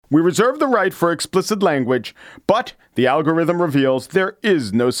We reserve the right for explicit language, but the algorithm reveals there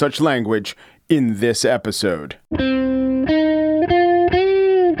is no such language in this episode.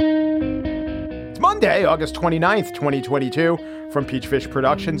 It's Monday, August 29th, 2022. From Peachfish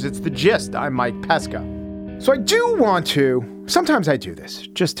Productions, it's The Gist. I'm Mike Pesca. So I do want to, sometimes I do this,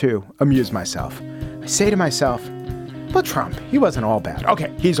 just to amuse myself. I say to myself, well, Trump, he wasn't all bad.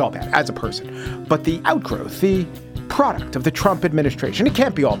 Okay, he's all bad as a person. But the outgrowth, the product of the Trump administration, it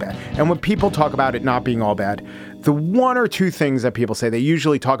can't be all bad. And when people talk about it not being all bad, the one or two things that people say, they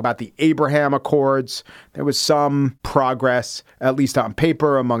usually talk about the Abraham Accords. There was some progress, at least on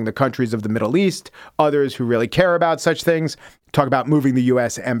paper, among the countries of the Middle East. Others who really care about such things talk about moving the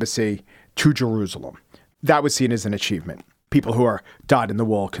U.S. embassy to Jerusalem. That was seen as an achievement. People who are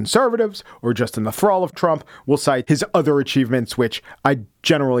dyed-in-the-wool conservatives or just in the thrall of Trump will cite his other achievements, which I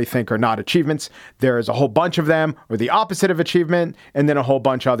generally think are not achievements. There is a whole bunch of them, or the opposite of achievement, and then a whole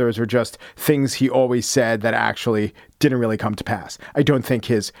bunch others are just things he always said that actually didn't really come to pass. I don't think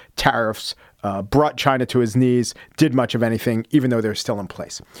his tariffs brought China to his knees, did much of anything, even though they're still in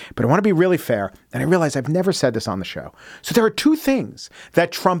place. But I want to be really fair, and I realize I've never said this on the show. So there are two things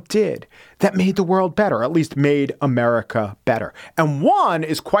that Trump did that made the world better, at least made America better. And one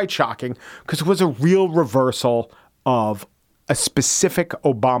is quite shocking because it was a real reversal of a specific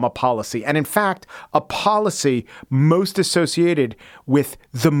Obama policy. And in fact, a policy most associated with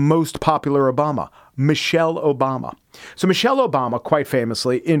the most popular Obama, Michelle Obama. So Michelle Obama, quite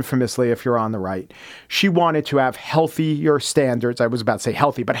famously, infamously, if you're on the right, she wanted to have healthier standards. I was about to say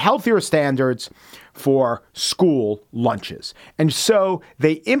healthy, but healthier standards for school lunches. And so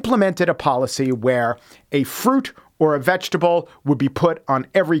they implemented a policy where a fruit or a vegetable would be put on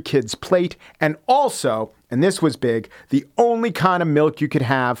every kid's plate. And also, and this was big, the only kind of milk you could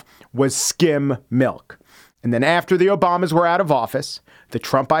have was skim milk. And then after the Obamas were out of office, the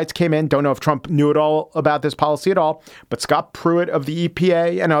Trumpites came in. Don't know if Trump knew it all about this policy at all, but Scott Pruitt of the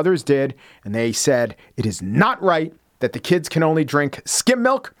EPA and others did. And they said, it is not right that the kids can only drink skim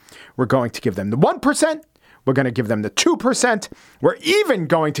milk. We're going to give them the 1%. We're going to give them the 2%. We're even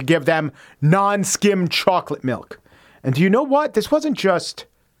going to give them non-skim chocolate milk. And do you know what? This wasn't just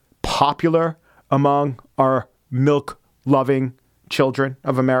popular among our milk-loving children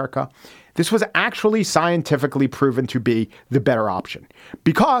of America. This was actually scientifically proven to be the better option.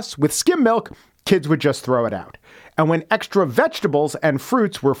 Because with skim milk, kids would just throw it out. And when extra vegetables and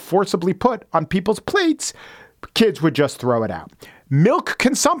fruits were forcibly put on people's plates, kids would just throw it out. Milk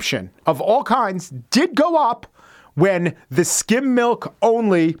consumption of all kinds did go up when the skim milk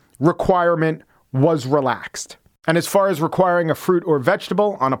only requirement was relaxed. And as far as requiring a fruit or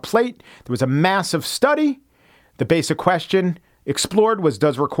vegetable on a plate, there was a massive study. The basic question explored was,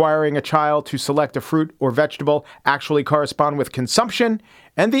 does requiring a child to select a fruit or vegetable actually correspond with consumption?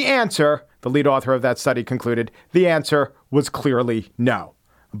 And the answer, the lead author of that study concluded, the answer was clearly no.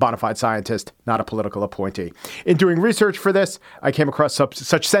 A bona fide scientist, not a political appointee. In doing research for this, I came across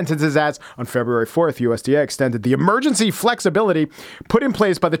such sentences as, on February 4th, USDA extended the emergency flexibility put in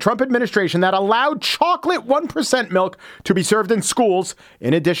place by the Trump administration that allowed chocolate 1% milk to be served in schools,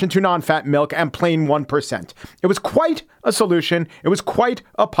 in addition to non-fat milk and plain 1%. It was quite a solution. It was quite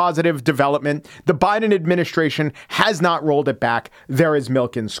a positive development. The Biden administration has not rolled it back. There is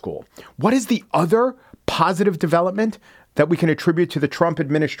milk in school. What is the other positive development that we can attribute to the Trump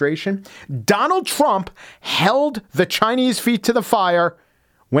administration? Donald Trump held the Chinese feet to the fire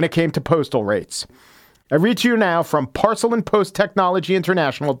when it came to postal rates. I read to you now from Parcel and Post Technology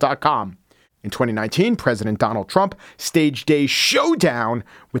International.com. In 2019, President Donald Trump staged a showdown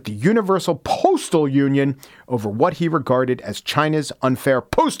with the Universal Postal Union over what he regarded as China's unfair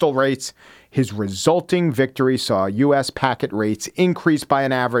postal rates. His resulting victory saw U.S. packet rates increase by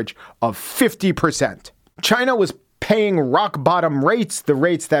an average of 50%. China was paying rock bottom rates, the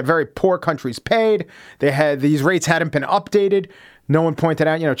rates that very poor countries paid. These rates hadn't been updated. No one pointed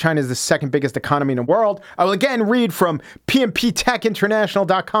out, China is the second biggest economy in the world. I will again read from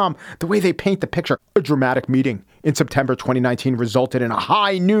PMPTechInternational.com the way they paint the picture. A dramatic meeting in September 2019 resulted in a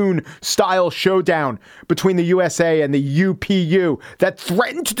high noon style showdown between the USA and the UPU that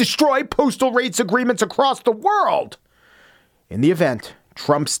threatened to destroy postal rates agreements across the world. In the event,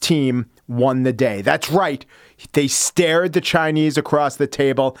 Trump's team won the day. That's right. They stared the Chinese across the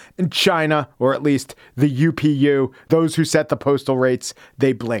table, and China, or at least the UPU, those who set the postal rates,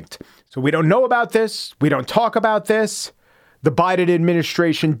 they blinked. So we don't know about this. We don't talk about this. The Biden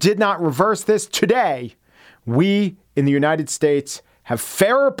administration did not reverse this. Today, we in the United States have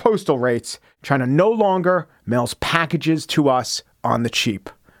fairer postal rates. China no longer mails packages to us on the cheap.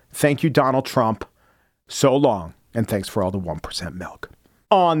 Thank you, Donald Trump. So long, and thanks for all the 1% milk.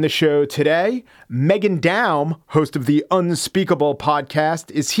 On the show today, Meghan Daum, host of the Unspeakable podcast,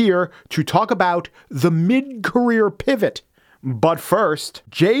 is here to talk about the mid-career pivot. But first,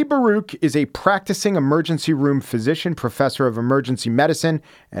 Jay Baruch is a practicing emergency room physician, professor of emergency medicine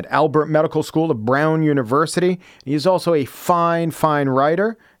at Albert Medical School of Brown University. He is also a fine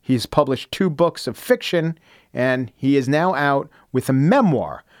writer. He's published 2 books of fiction, and he is now out with a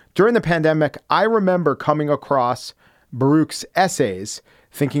memoir. During the pandemic, I remember coming across Baruch's essays,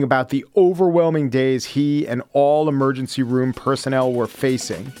 thinking about the overwhelming days he and all emergency room personnel were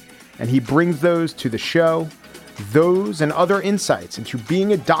facing. And he brings those to the show, those and other insights into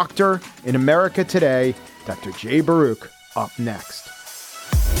being a doctor in America today. Dr. Jay Baruch up next.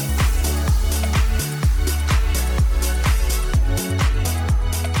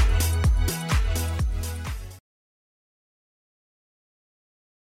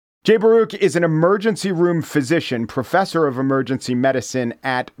 Jay Baruch is an emergency room physician, professor of emergency medicine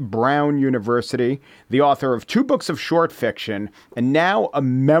at Brown University, the author of 2 books of short fiction, and now a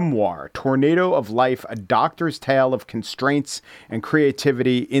memoir, Tornado of Life, A Doctor's Tale of Constraints and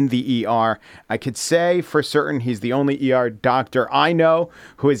Creativity in the ER. I could say for certain he's the only ER doctor I know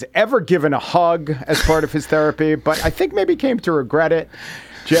who has ever given a hug as part of his therapy, but I think maybe came to regret it.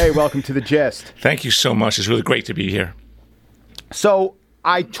 Jay, welcome to The Gist. Thank you so much. It's really great to be here. So,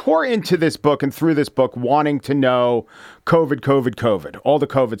 I tore into this book and through this book wanting to know COVID, all the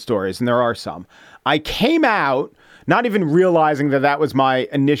COVID stories, and there are some. I came out not even realizing that that was my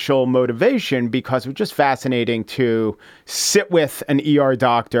initial motivation because it was just fascinating to sit with an ER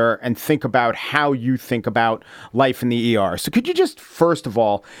doctor and think about how you think about life in the ER. So could you just, first of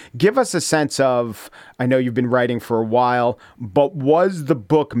all, give us a sense of, I know you've been writing for a while, but was the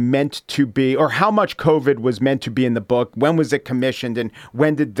book meant to be, or how much COVID was meant to be in the book? When was it commissioned and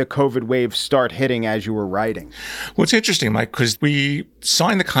when did the COVID wave start hitting as you were writing? Well, it's interesting, Mike, because we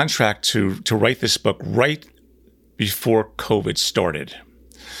signed the contract to write this book right before COVID started.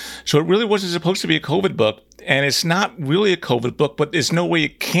 So it really wasn't supposed to be a COVID book, and it's not really a COVID book, but there's no way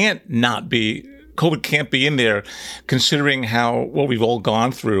it can't not be. COVID can't be in there, considering what we've all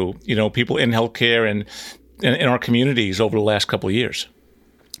gone through, people in healthcare and in our communities over the last couple of years.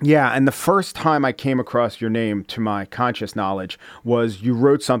 Yeah, and the first time I came across your name, to my conscious knowledge, was you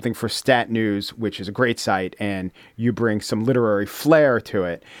wrote something for Stat News, which is a great site, and you bring some literary flair to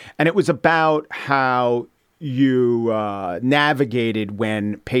it. And it was about how you navigated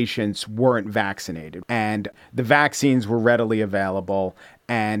when patients weren't vaccinated and the vaccines were readily available.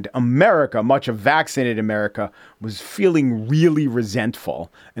 And America, much of vaccinated America, was feeling really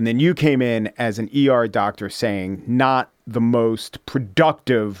resentful. And then you came in as an ER doctor saying not the most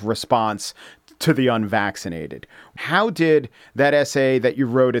productive response to the unvaccinated. How did that essay that you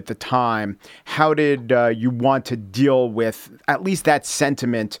wrote at the time, how did you want to deal with at least that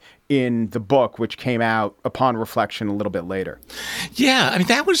sentiment in the book, which came out upon reflection a little bit later? Yeah, I mean,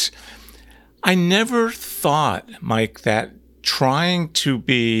 I never thought, Mike, that trying to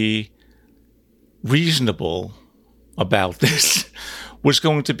be reasonable about this was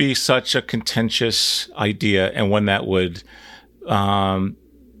going to be such a contentious idea and one that would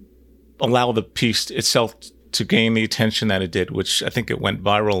allow the piece itself to gain the attention that it did, which I think it went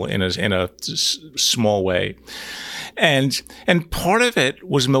viral in a small way. And part of it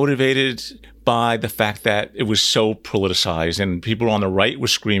was motivated by the fact that it was so politicized and people on the right were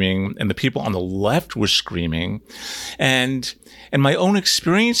screaming and the people on the left were screaming. And my own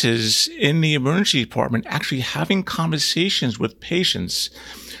experiences in the emergency department, actually having conversations with patients,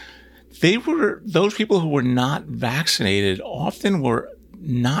 those people who were not vaccinated often were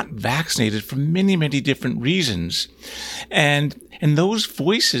not vaccinated for many, many different reasons. And those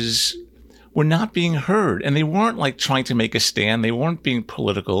voices were not being heard. And they weren't like trying to make a stand. They weren't being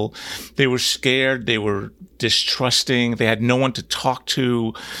political. They were scared. They were distrusting. They had no one to talk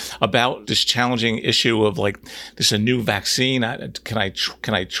to about this challenging issue of like, this is a new vaccine. Can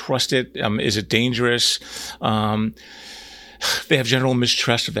I trust it? Is it dangerous? They have general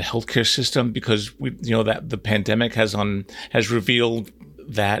mistrust of the healthcare system because that the pandemic has revealed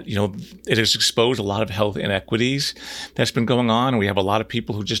that, it has exposed a lot of health inequities that's been going on. And we have a lot of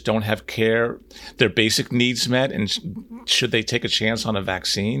people who just don't have care, their basic needs met, and should they take a chance on a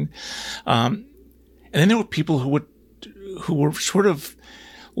vaccine? And then there were people who were sort of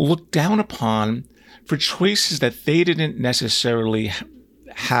looked down upon for choices that they didn't necessarily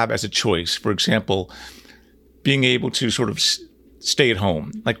have as a choice. For example, being able to sort of stay at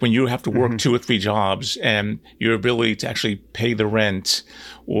home. Like when you have to work 2 or 3 jobs and your ability to actually pay the rent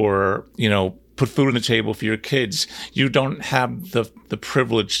or, put food on the table for your kids, you don't have the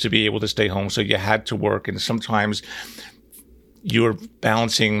privilege to be able to stay home. So you had to work. And sometimes you're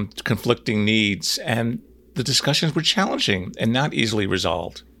balancing conflicting needs, and the discussions were challenging and not easily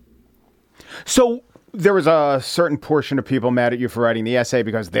resolved. So there was a certain portion of people mad at you for writing the essay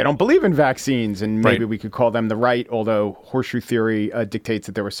because they don't believe in vaccines, and maybe we could call them the right, although horseshoe theory dictates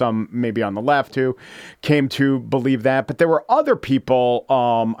that there were some maybe on the left who came to believe that. But there were other people,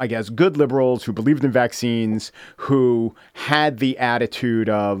 I guess, good liberals who believed in vaccines, who had the attitude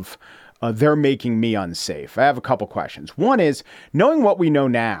of, they're making me unsafe. I have a couple questions. One is, knowing what we know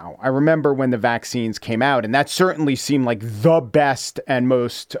now, I remember when the vaccines came out, and that certainly seemed like the best and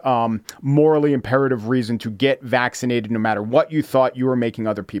most morally imperative reason to get vaccinated, no matter what you thought, you were making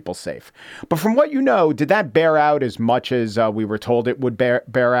other people safe. But from what you know, did that bear out as much as we were told it would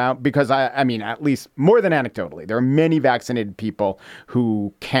bear out? Because I mean, at least more than anecdotally, there are many vaccinated people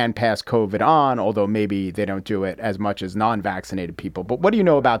who can pass COVID on, although maybe they don't do it as much as non-vaccinated people. But what do you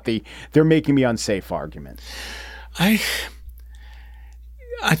know about they're making me unsafe argument? I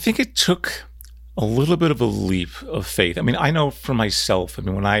think it took a little bit of a leap of faith. I mean, I know for myself, I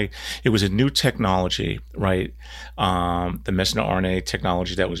mean, it was a new technology, right? The messenger RNA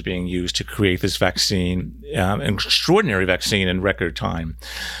technology that was being used to create this vaccine, an extraordinary vaccine in record time.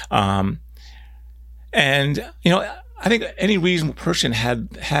 And, I think any reasonable person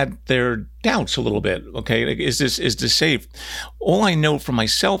had their doubts a little bit. Okay, like, is this safe? All I know for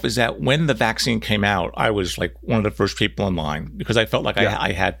myself is that when the vaccine came out, I was like one of the first people in line because I felt like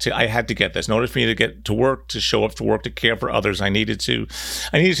I had to get this in order for me to get to work, to show up to work, to care for others. I needed to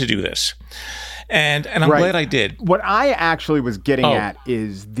do this. And I'm glad I did. What I actually was getting at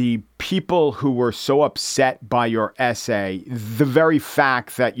is the people who were so upset by your essay, the very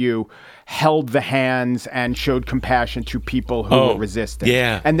fact that you held the hands and showed compassion to people who were resisting.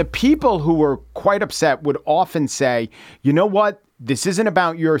 Yeah. And the people who were quite upset would often say, you know what? This isn't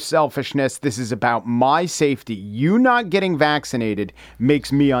about your selfishness. This is about my safety. You not getting vaccinated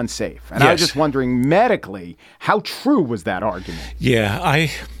makes me unsafe. And I was just wondering, medically, how true was that argument? Yeah,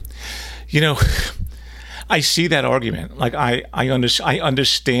 I see that argument. Like I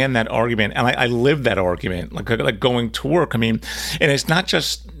understand that argument, and I live that argument. Like going to work. I mean, and it's not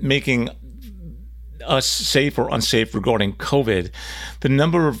just making us safe or unsafe regarding COVID. The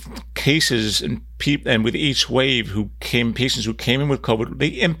number of cases and with each wave patients who came in with COVID, they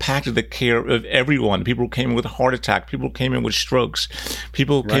impacted the care of everyone. People who came in with heart attack, people who came in with strokes,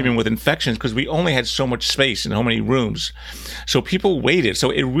 people who came in with infections, because we only had so much space in so many rooms. So people waited. So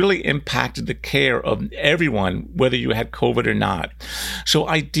it really impacted the care of everyone, whether you had COVID or not. So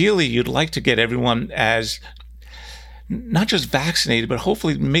ideally, you'd like to get everyone as not just vaccinated, but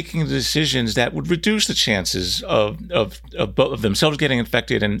hopefully making decisions that would reduce the chances of themselves getting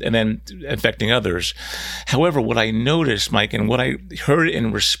infected and then infecting others. However, what I noticed, Mike, and what I heard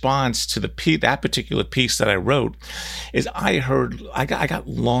in response to that particular piece that I wrote, is I got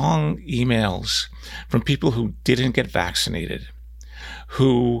long emails from people who didn't get vaccinated,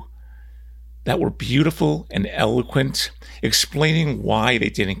 that were beautiful and eloquent, explaining why they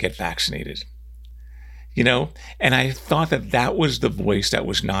didn't get vaccinated. And I thought that was the voice that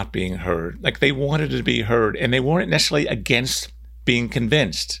was not being heard. Like, they wanted to be heard, and they weren't necessarily against being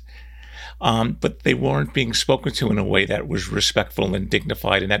convinced, but they weren't being spoken to in a way that was respectful and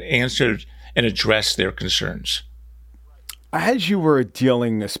dignified and that answered and addressed their concerns. As you were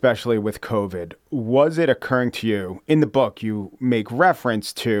dealing especially with COVID, was it occurring to you, in the book, you make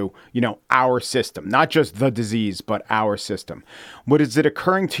reference to, our system, not just the disease, but our system. Was it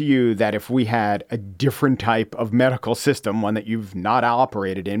occurring to you that if we had a different type of medical system, one that you've not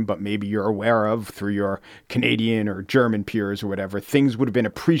operated in, but maybe you're aware of through your Canadian or German peers or whatever, things would have been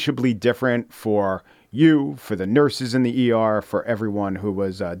appreciably different for you, for the nurses in the ER, for everyone who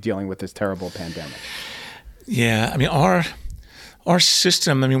was dealing with this terrible pandemic? Yeah, I mean, our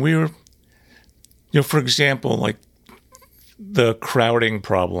system, I mean, we were, for example, like the crowding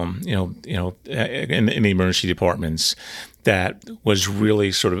problem, in the emergency departments, that was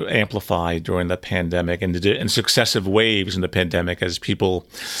really sort of amplified during the pandemic and successive waves in the pandemic as people,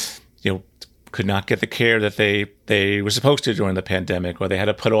 could not get the care that they were supposed to during the pandemic, or they had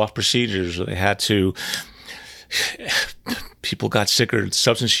to put off procedures, or they had to. People got sicker,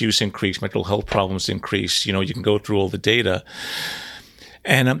 substance use increased, mental health problems increased. You can go through all the data.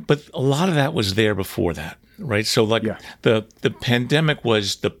 And but a lot of that was there before that, right? So the pandemic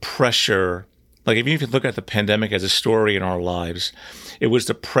was the pressure. Like, even if you look at the pandemic as a story in our lives, it was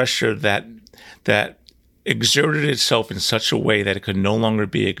the pressure that exerted itself in such a way that it could no longer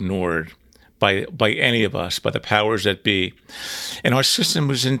be ignored by any of us, by the powers that be. And our system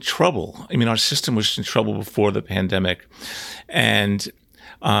was in trouble. I mean, our system was in trouble before the pandemic. And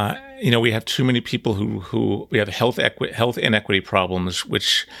We have too many people who we have health inequity problems,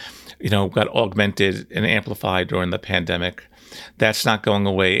 which, got augmented and amplified during the pandemic. That's not going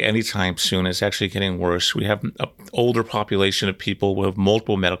away anytime soon. It's actually getting worse. We have an older population of people with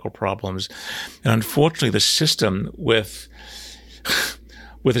multiple medical problems. And unfortunately, the system with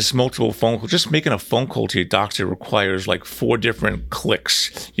this multiple phone call, just making a phone call to your doctor requires like 4 different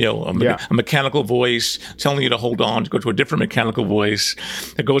clicks. A mechanical voice telling you to hold on, to go to a different mechanical voice,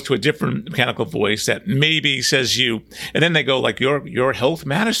 that goes to a different mechanical voice that maybe says you, and then they go like, your health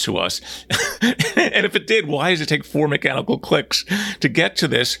matters to us. And if it did, why does it take 4 mechanical clicks to get to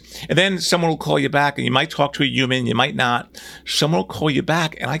this? And then someone will call you back, and you might talk to a human, you might not. Someone will call you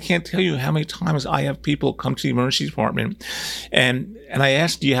back, and I can't tell you how many times I have people come to the emergency department, and I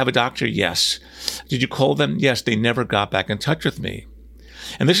ask, do you have a doctor? Yes. Did you call them? Yes. They never got back in touch with me.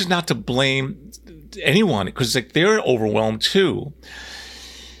 And this is not to blame anyone, because they're overwhelmed too.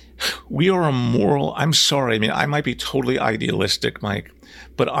 We are immoral. I'm sorry. I mean, I might be totally idealistic, Mike,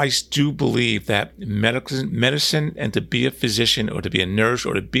 but I do believe that medicine and to be a physician or to be a nurse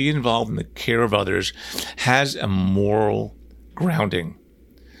or to be involved in the care of others has a moral grounding.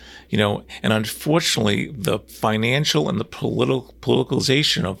 And unfortunately, the financial and the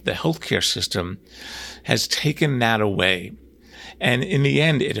politicalization of the healthcare system has taken that away. And in the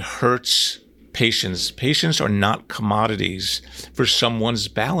end, it hurts patients. Patients are not commodities for someone's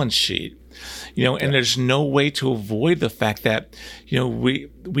balance sheet. And there's no way to avoid the fact that,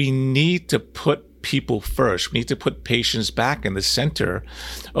 we need to put people first. We need to put patients back in the center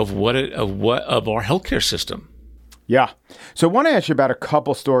of of our healthcare system. Yeah. So I want to ask you about a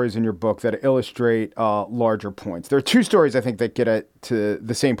couple stories in your book that illustrate larger points. There are 2 stories, I think, that get to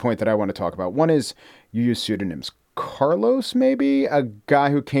the same point that I want to talk about. One is you use pseudonyms. Carlos, maybe, a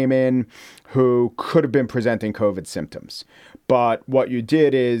guy who came in who could have been presenting COVID symptoms. But what you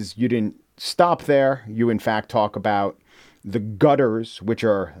did is you didn't stop there. You, in fact, talk about the gutters, which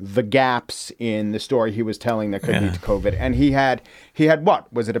are the gaps in the story he was telling that could lead to COVID. And he had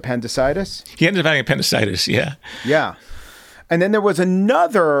what? Was it appendicitis? He ended up having appendicitis, yeah. Yeah. And then there was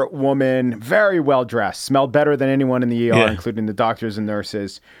another woman, very well dressed, smelled better than anyone in the ER, including the doctors and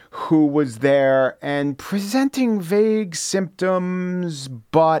nurses, who was there and presenting vague symptoms.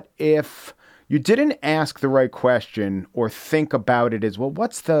 But if you didn't ask the right question or think about it as, well,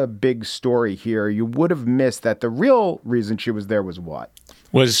 what's the big story here? You would have missed that the real reason she was there was what?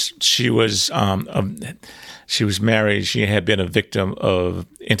 She was married. She had been a victim of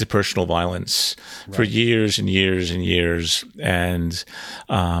interpersonal violence for years and years and years, and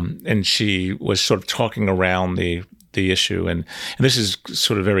she was sort of talking around the issue, and this is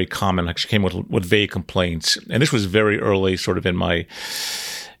sort of very common. Like, she came with vague complaints, and this was very early, sort of in my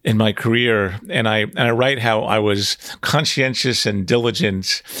career, and I write how I was conscientious and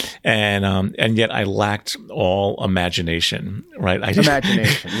diligent, and yet I lacked all imagination. Right,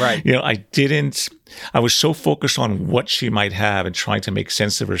 imagination. Right. I was so focused on what she might have and trying to make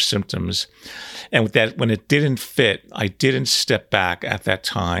sense of her symptoms, and with that, when it didn't fit, I didn't step back at that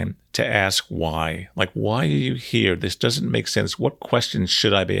time to ask why. Like, why are you here? This doesn't make sense. What questions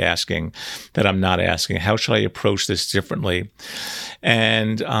should I be asking that I'm not asking? How should I approach this differently?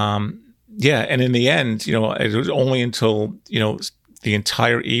 And and in the end, it was only until, the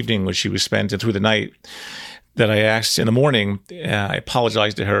entire evening when she was spent and through the night that I asked in the morning, I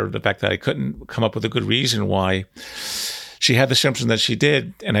apologized to her, the fact that I couldn't come up with a good reason why she had the symptoms that she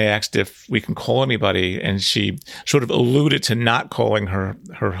did, and I asked if we can call anybody, and she sort of alluded to not calling her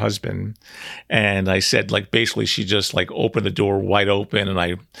husband. And I said, basically she just opened the door wide open, and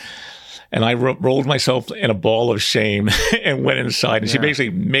I rolled myself in a ball of shame and went inside. And she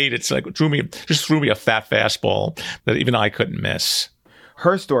basically made it threw me a fat fastball that even I couldn't miss.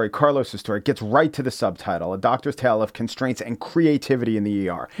 Her story, Carlos's story, gets right to the subtitle, A Doctor's Tale of Constraints and Creativity in the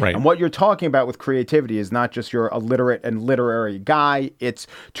ER. Right. And what you're talking about with creativity is not just you're a literate and literary guy. It's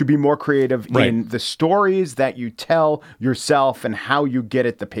to be more creative in the stories that you tell yourself and how you get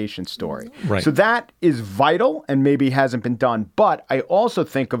at the patient's story. Right. So that is vital and maybe hasn't been done. But I also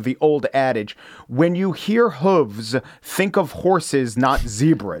think of the old adage, when you hear hooves, think of horses, not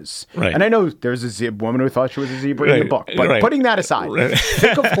zebras. Right. And I know there's a woman who thought she was a zebra in the book. But putting that aside,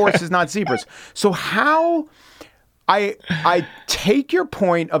 think of horses, not zebras. So how I take your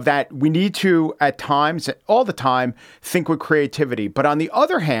point of that we need to, at times, all the time, think with creativity. But on the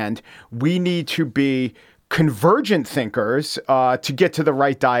other hand, we need to be convergent thinkers to get to the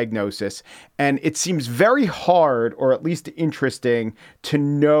right diagnosis. And it seems very hard, or at least interesting, to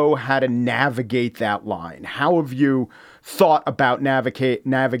know how to navigate that line. How have you thought about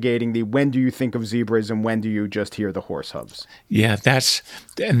navigating the when do you think of zebras and when do you just hear the horse hooves? Yeah, that's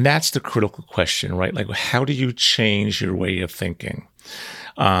the critical question, right? Like, how do you change your way of thinking?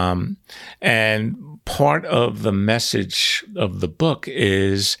 And part of the message of the book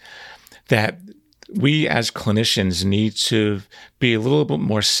is that we as clinicians need to be a little bit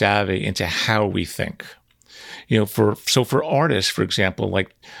more savvy into how we think. For artists, for example,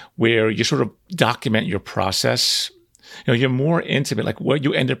 like where you sort of document your process, you're more intimate. Like what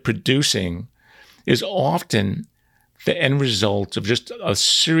you end up producing is often the end result of just a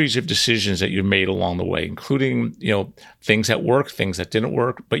series of decisions that you made along the way, including, things that work, things that didn't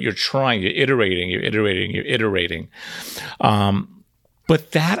work, but you're iterating.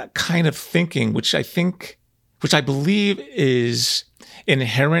 But that kind of thinking, which I believe is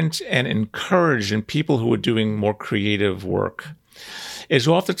inherent and encouraged in people who are doing more creative work, is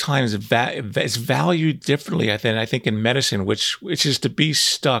oftentimes it's valued differently than I think in medicine, which is to be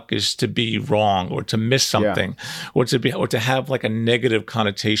stuck is to be wrong or to miss something, or to have like a negative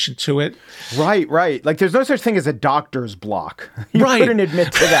connotation to it. Right. Like there's no such thing as a doctor's block. You couldn't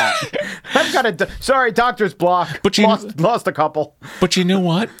admit to that. I've got doctor's block. But lost a couple. But you know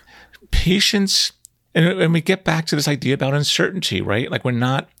what? Patients. And we get back to this idea about uncertainty, right? Like we're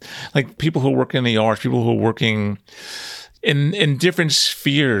not like people who work in the arts, people who are working in different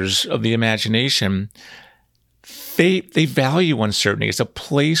spheres of the imagination, they value uncertainty. It's a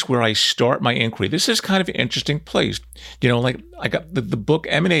place where I start my inquiry. This is kind of an interesting place. Like I got the book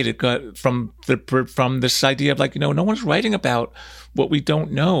emanated from this idea of like, no one's writing about what we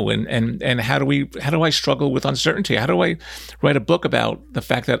don't know. And how do I struggle with uncertainty? How do I write a book about the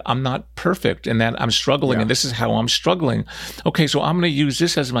fact that I'm not perfect and that I'm struggling and this is how I'm struggling? Okay, so I'm going to use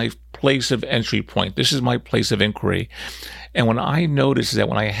this as my place of entry point. This is my place of inquiry. And when I notice that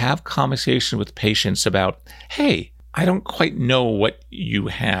when I have conversation with patients about, hey, I don't quite know what you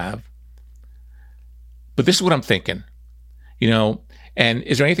have, but this is what I'm thinking, and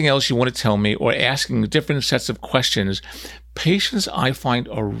is there anything else you want to tell me, or asking different sets of questions, patients I find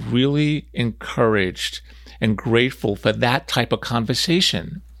are really encouraged and grateful for that type of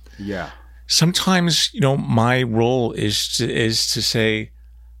conversation. Yeah. Sometimes, my role is to say,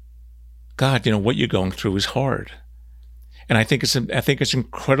 God, what you're going through is hard. And I think it's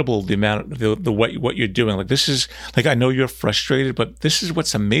incredible the amount of what you're doing. Like this is like, I know you're frustrated, but this is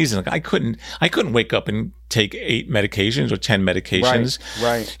what's amazing. Like I couldn't wake up and take 8 medications or 10 medications.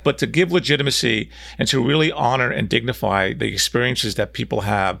 Right. But to give legitimacy and to really honor and dignify the experiences that people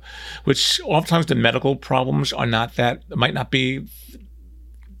have, which oftentimes the medical problems might not be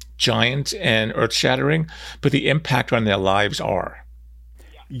giant and earth-shattering, but the impact on their lives are.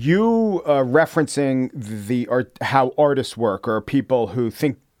 You referencing how artists work, or people who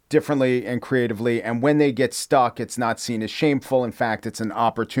think differently and creatively, and when they get stuck, it's not seen as shameful. In fact, it's an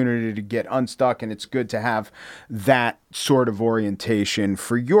opportunity to get unstuck, and it's good to have that sort of orientation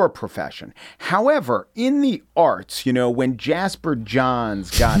for your profession. However, in the arts, when Jasper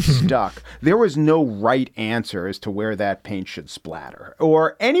Johns got stuck, there was no right answer as to where that paint should splatter,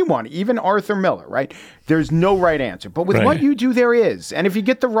 or anyone, even Arthur Miller, right? There's no right answer. But with what you do, there is. And if you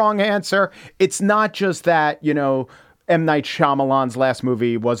get the wrong answer, it's not just that, M. Night Shyamalan's last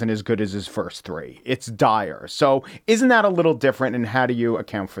movie wasn't as good as his first 3. It's dire. So isn't that a little different, and how do you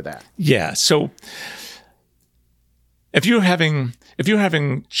account for that? Yeah. So if you're having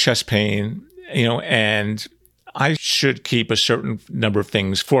chest pain, and I should keep a certain number of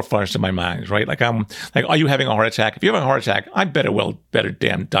things forefront in my mind, right? Like are you having a heart attack? If you're having a heart attack, I better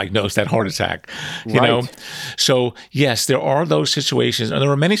damn diagnose that heart attack, you know? So yes, there are those situations, and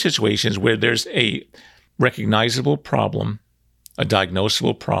there are many situations where there's a recognizable problem, a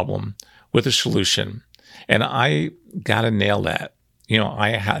diagnosable problem with a solution. And I got to nail that.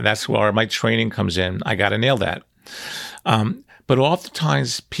 That's where my training comes in. I got to nail that. But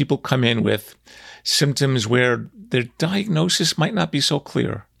oftentimes people come in with symptoms where their diagnosis might not be so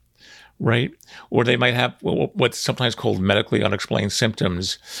clear, right? Or they might have what's sometimes called medically unexplained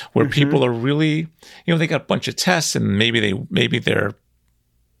symptoms, where people are really, they got a bunch of tests and maybe they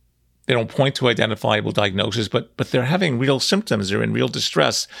don't point to identifiable diagnosis, but they're having real symptoms. They're in real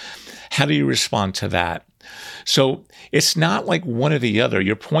distress. How do you respond to that? So it's not like one or the other.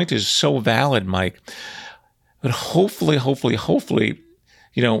 Your point is so valid, Mike. But hopefully, I'm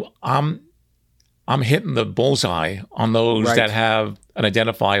hitting the bullseye on those that have an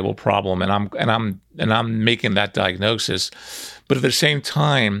identifiable problem, and I'm making that diagnosis. But at the same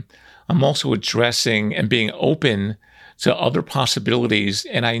time, I'm also addressing and being open to other possibilities.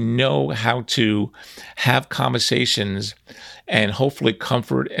 And I know how to have conversations and hopefully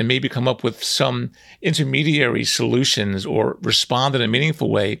comfort and maybe come up with some intermediary solutions or respond in a meaningful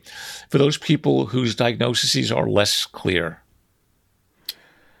way for those people whose diagnoses are less clear.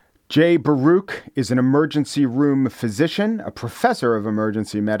 Jay Baruch is an emergency room physician, a professor of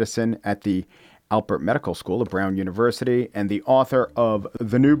emergency medicine at the Alpert Medical School at Brown University, and the author of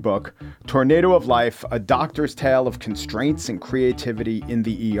the new book, Tornado of Life, A Doctor's Tale of Constraints and Creativity in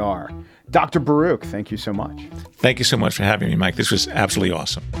the ER. Dr. Baruch, thank you so much. Thank you so much for having me, Mike. This was absolutely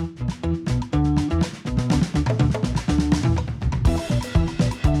awesome.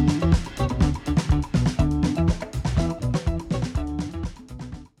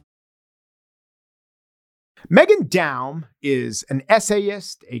 Meghan Daum is an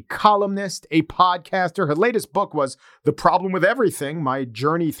essayist, a columnist, a podcaster. Her latest book was The Problem with Everything, My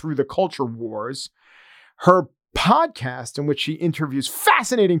Journey Through the Culture Wars. Her podcast, in which she interviews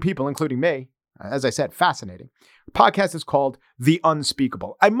fascinating people, including me, as I said, fascinating. Her podcast is called The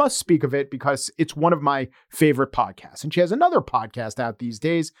Unspeakable. I must speak of it because it's one of my favorite podcasts. And she has another podcast out these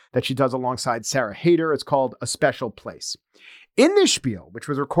days that she does alongside Sarah Hayter. It's called A Special Place. In this spiel, which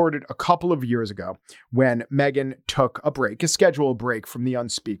was recorded a couple of years ago when Meghan took a break, a scheduled break from The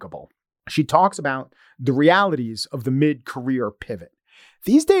Unspeakable, she talks about the realities of the mid-career pivot.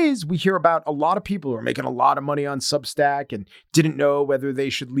 These days, we hear about a lot of people who are making a lot of money on Substack and didn't know whether they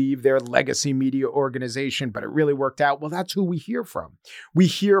should leave their legacy media organization, but it really worked out. Well, that's who we hear from. We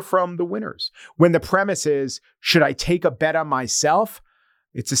hear from the winners. When the premise is, should I take a bet on myself?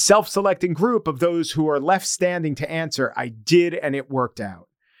 It's a self-selecting group of those who are left standing to answer, I did and it worked out.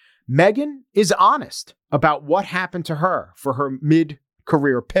 Meghan is honest about what happened to her for her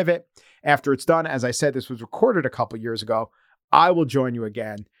mid-career pivot. After it's done, as I said, this was recorded a couple years ago, I will join you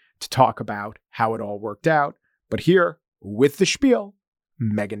again to talk about how it all worked out. But here, with the spiel,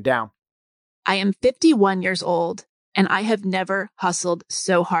 Meghan Daum. I am 51 years old, and I have never hustled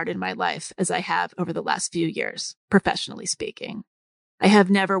so hard in my life as I have over the last few years, professionally speaking. I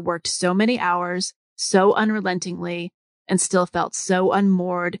have never worked so many hours, so unrelentingly, and still felt so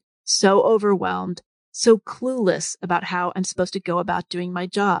unmoored, so overwhelmed, so clueless about how I'm supposed to go about doing my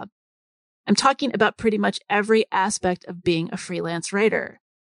job. I'm talking about pretty much every aspect of being a freelance writer.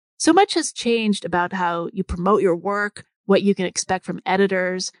 So much has changed about how you promote your work, what you can expect from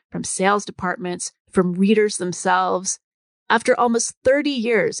editors, from sales departments, from readers themselves. After almost 30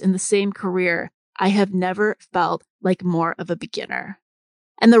 years in the same career, I have never felt like more of a beginner.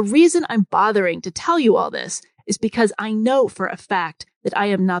 And the reason I'm bothering to tell you all this is because I know for a fact that I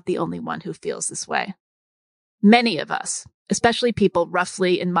am not the only one who feels this way. Many of us, especially people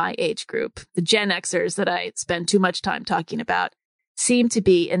roughly in my age group, the Gen Xers that I spend too much time talking about, seem to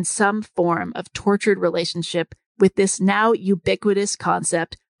be in some form of tortured relationship with this now ubiquitous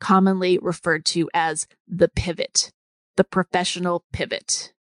concept commonly referred to as the pivot, the professional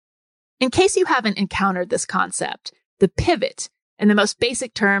pivot. In case you haven't encountered this concept, the pivot, in the most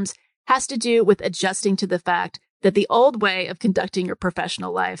basic terms, has to do with adjusting to the fact that the old way of conducting your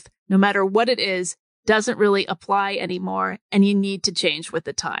professional life, no matter what it is, doesn't really apply anymore, and you need to change with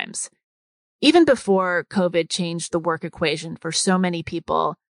the times. Even before COVID changed the work equation for so many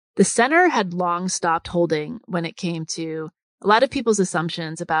people, the center had long stopped holding when it came to a lot of people's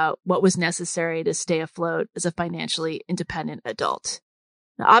assumptions about what was necessary to stay afloat as a financially independent adult.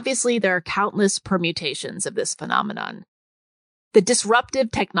 Now, obviously, there are countless permutations of this phenomenon. The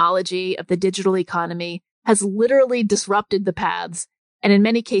disruptive technology of the digital economy has literally disrupted the paths and in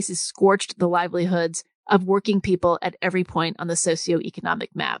many cases scorched the livelihoods of working people at every point on the socioeconomic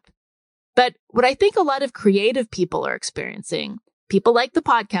map. But what I think a lot of creative people are experiencing, people like the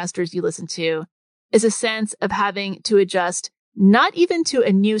podcasters you listen to, is a sense of having to adjust not even to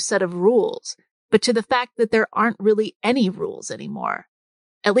a new set of rules, but to the fact that there aren't really any rules anymore.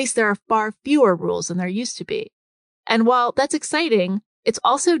 At least there are far fewer rules than there used to be. And while that's exciting, it's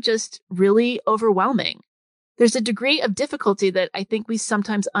also just really overwhelming. There's a degree of difficulty that I think we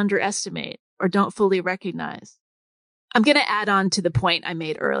sometimes underestimate or don't fully recognize. I'm going to add on to the point I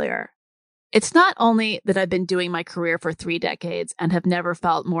made earlier. It's not only that I've been doing my career for 3 decades and have never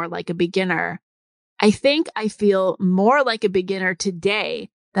felt more like a beginner. I think I feel more like a beginner today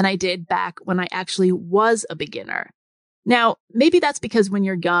than I did back when I actually was a beginner. Now, maybe that's because when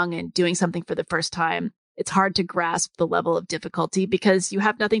you're young and doing something for the first time, it's hard to grasp the level of difficulty because you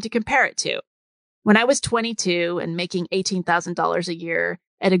have nothing to compare it to. When I was 22 and making $18,000 a year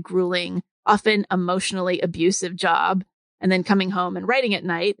at a grueling, often emotionally abusive job, and then coming home and writing at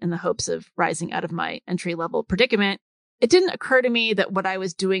night in the hopes of rising out of my entry-level predicament, It didn't occur to me that what I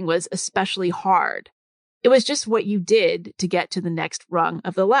was doing was especially hard. It was just what you did to get to the next rung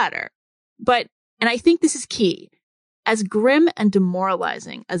of the ladder. But, and I think this is key, as grim and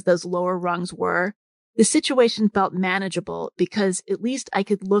demoralizing as those lower rungs were, the situation felt manageable because at least I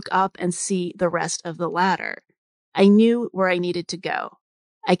could look up and see the rest of the ladder. I knew where I needed to go.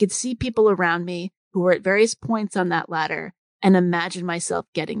 I could see people around me who were at various points on that ladder and imagine myself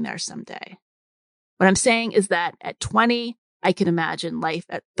getting there someday. What I'm saying is that at 20, I can imagine life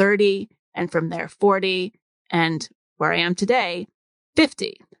at 30, and from there 40, and where I am today,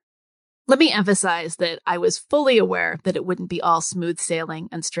 50. Let me emphasize that I was fully aware that it wouldn't be all smooth sailing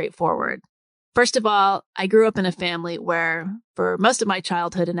and straightforward. First of all, I grew up in a family where, for most of my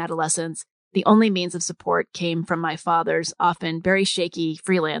childhood and adolescence, the only means of support came from my father's often very shaky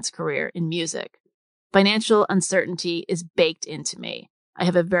freelance career in music. Financial uncertainty is baked into me. I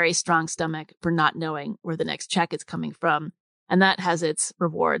have a very strong stomach for not knowing where the next check is coming from, and that has its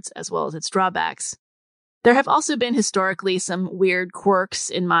rewards as well as its drawbacks. There have also been historically some weird quirks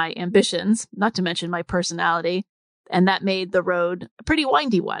in my ambitions, not to mention my personality, and that made the road a pretty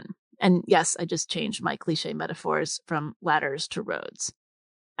windy one. And yes, I just changed my cliche metaphors from ladders to roads.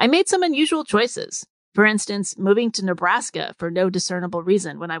 I made some unusual choices. For instance, moving to Nebraska for no discernible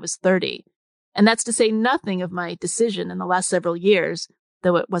reason when I was 30. And that's to say nothing of my decision in the last several years,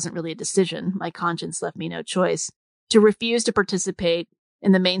 though it wasn't really a decision, my conscience left me no choice, to refuse to participate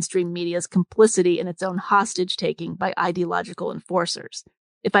in the mainstream media's complicity in its own hostage-taking by ideological enforcers.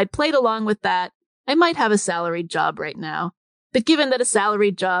 If I'd played along with that, I might have a salaried job right now. But given that a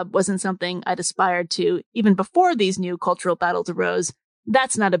salaried job wasn't something I'd aspired to even before these new cultural battles arose,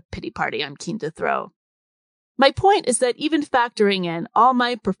 that's not a pity party I'm keen to throw. My point is that even factoring in all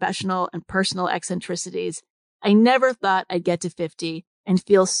my professional and personal eccentricities, I never thought I'd get to 50 and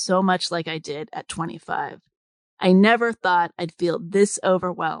feel so much like I did at 25. I never thought I'd feel this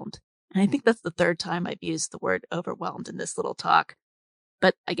overwhelmed. And I think that's the third time I've used the word overwhelmed in this little talk.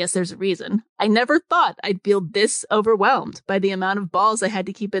 But I guess there's a reason. I never thought I'd feel this overwhelmed by the amount of balls I had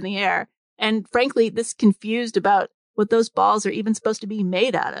to keep in the air. And frankly, this confused about what those balls are even supposed to be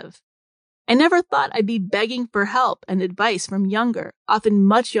made out of. I never thought I'd be begging for help and advice from younger, often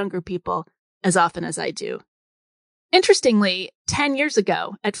much younger people, as often as I do. Interestingly, 10 years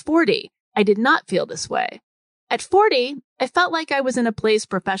ago, at 40, I did not feel this way. At 40, I felt like I was in a place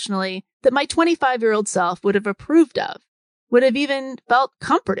professionally that my 25-year-old self would have approved of, would have even felt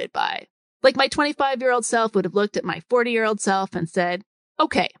comforted by. Like my 25-year-old self would have looked at my 40-year-old self and said,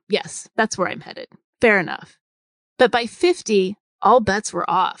 okay, yes, that's where I'm headed. Fair enough. But by 50, all bets were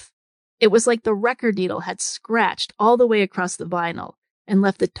off. It was like the record needle had scratched all the way across the vinyl and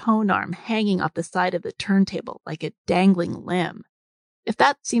left the tone arm hanging off the side of the turntable like a dangling limb. If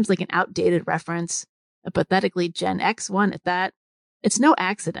that seems like an outdated reference, a pathetically Gen X one at that, it's no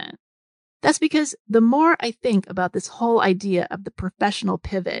accident. That's because the more I think about this whole idea of the professional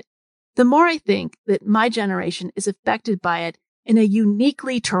pivot, the more I think that my generation is affected by it in a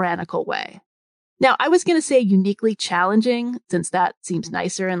uniquely tyrannical way. Now, I was going to say uniquely challenging, since that seems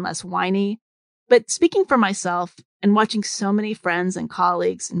nicer and less whiny. But speaking for myself and watching so many friends and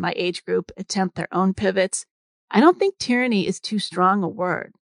colleagues in my age group attempt their own pivots, I don't think tyranny is too strong a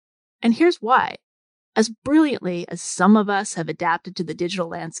word. And here's why. As brilliantly as some of us have adapted to the digital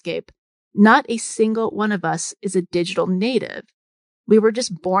landscape, not a single one of us is a digital native. We were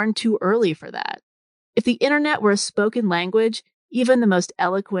just born too early for that. If the internet were a spoken language, even the most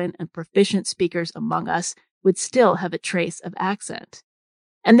eloquent and proficient speakers among us would still have a trace of accent.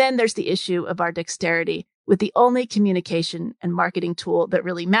 And then there's the issue of our dexterity with the only communication and marketing tool that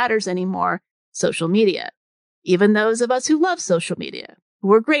really matters anymore, social media. Even those of us who love social media,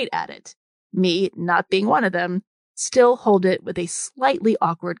 who are great at it, me not being one of them, still hold it with a slightly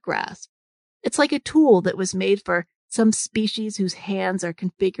awkward grasp. It's like a tool that was made for some species whose hands are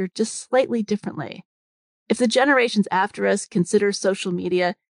configured just slightly differently. If the generations after us consider social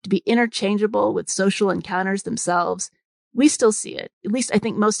media to be interchangeable with social encounters themselves, we still see it, at least I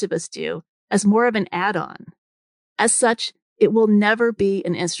think most of us do, as more of an add-on. As such, it will never be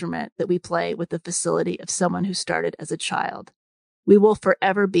an instrument that we play with the facility of someone who started as a child. We will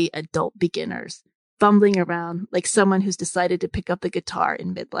forever be adult beginners, fumbling around like someone who's decided to pick up the guitar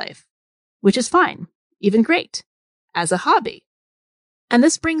in midlife, which is fine, even great, as a hobby. And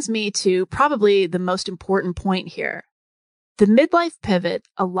this brings me to probably the most important point here. The midlife pivot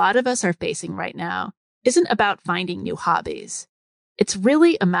a lot of us are facing right now isn't about finding new hobbies. It's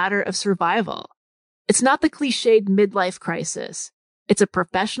really a matter of survival. It's not the cliched midlife crisis. It's a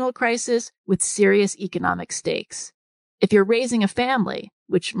professional crisis with serious economic stakes. If you're raising a family,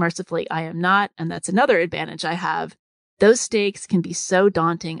 which mercifully I am not, and that's another advantage I have, those stakes can be so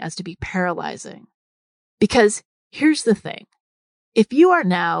daunting as to be paralyzing. Because here's the thing. If you are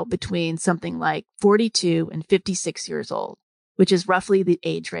now between something like 42 and 56 years old, which is roughly the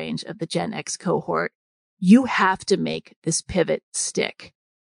age range of the Gen X cohort, you have to make this pivot stick.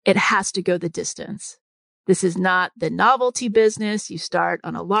 It has to go the distance. This is not the novelty business you start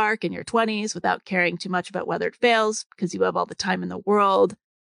on a lark in your 20s without caring too much about whether it fails because you have all the time in the world.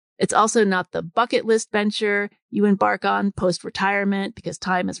 It's also not the bucket list venture you embark on post-retirement because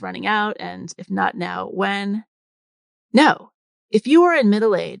time is running out, and if not now, when? No. If you are in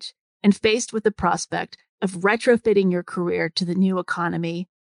middle age and faced with the prospect of retrofitting your career to the new economy,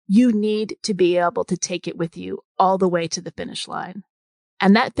 you need to be able to take it with you all the way to the finish line.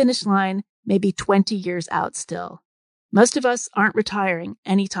 And that finish line may be 20 years out still. Most of us aren't retiring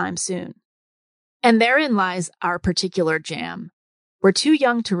anytime soon. And therein lies our particular jam. We're too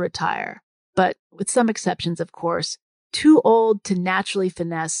young to retire, but with some exceptions, of course, too old to naturally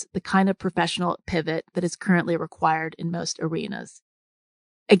finesse the kind of professional pivot that is currently required in most arenas.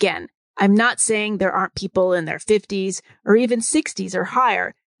 Again, I'm not saying there aren't people in their 50s or even 60s or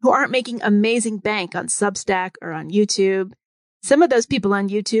higher who aren't making amazing bank on Substack or on YouTube. Some of those people on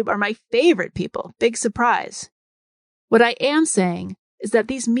YouTube are my favorite people. Big surprise. What I am saying is that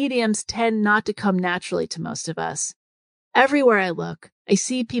these mediums tend not to come naturally to most of us. Everywhere I look, I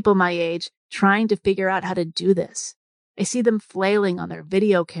see people my age trying to figure out how to do this. I see them flailing on their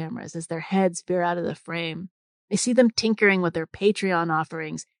video cameras as their heads veer out of the frame. I see them tinkering with their Patreon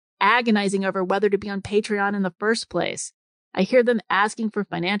offerings, agonizing over whether to be on Patreon in the first place. I hear them asking for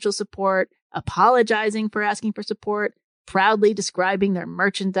financial support, apologizing for asking for support, proudly describing their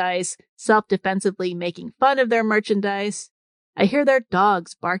merchandise, self-defensively making fun of their merchandise. I hear their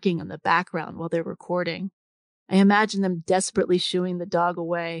dogs barking in the background while they're recording. I imagine them desperately shooing the dog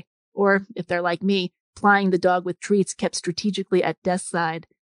away, or, if they're like me, plying the dog with treats kept strategically at desk side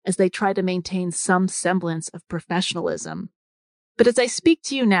as they try to maintain some semblance of professionalism. But as I speak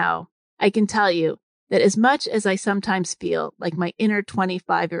to you now, I can tell you that as much as I sometimes feel like my inner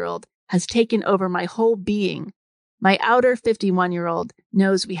 25-year-old has taken over my whole being, my outer 51-year-old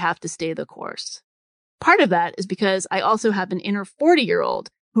knows we have to stay the course. Part of that is because I also have an inner 40-year-old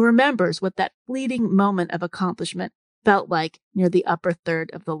who remembers what that fleeting moment of accomplishment felt like near the upper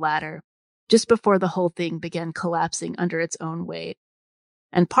third of the ladder, just before the whole thing began collapsing under its own weight.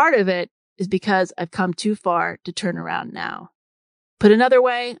 And part of it is because I've come too far to turn around now. Put another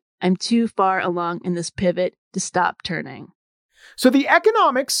way, I'm too far along in this pivot to stop turning. So the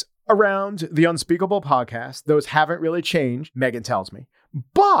economics around the Unspeakable podcast, those haven't really changed, Megan tells me.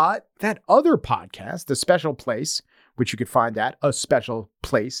 But that other podcast, The Special Place, which you could find at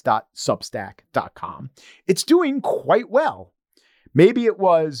aspecialplace.substack.com, it's doing quite well. Maybe it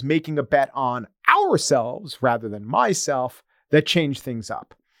was making a bet on ourselves rather than myself that changed things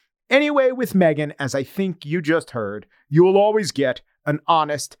up. Anyway, with Megan, as I think you just heard, you will always get an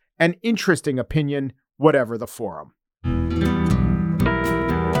honest and interesting opinion, whatever the forum.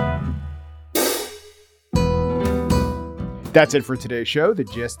 That's it for today's show. The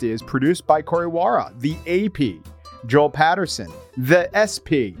Gist is produced by Corey Wara, the AP, Joel Patterson, the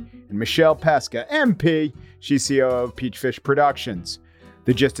SP, and Michelle Pesca, MP. She's CEO of Peachfish Productions.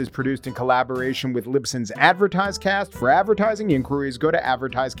 The Gist is produced in collaboration with Libsyn's AdvertiseCast. For advertising inquiries, go to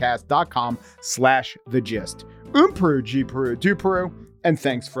advertisecast.com/thegist. Peru, G Peru, do Peru, and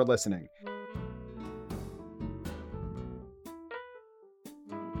thanks for listening.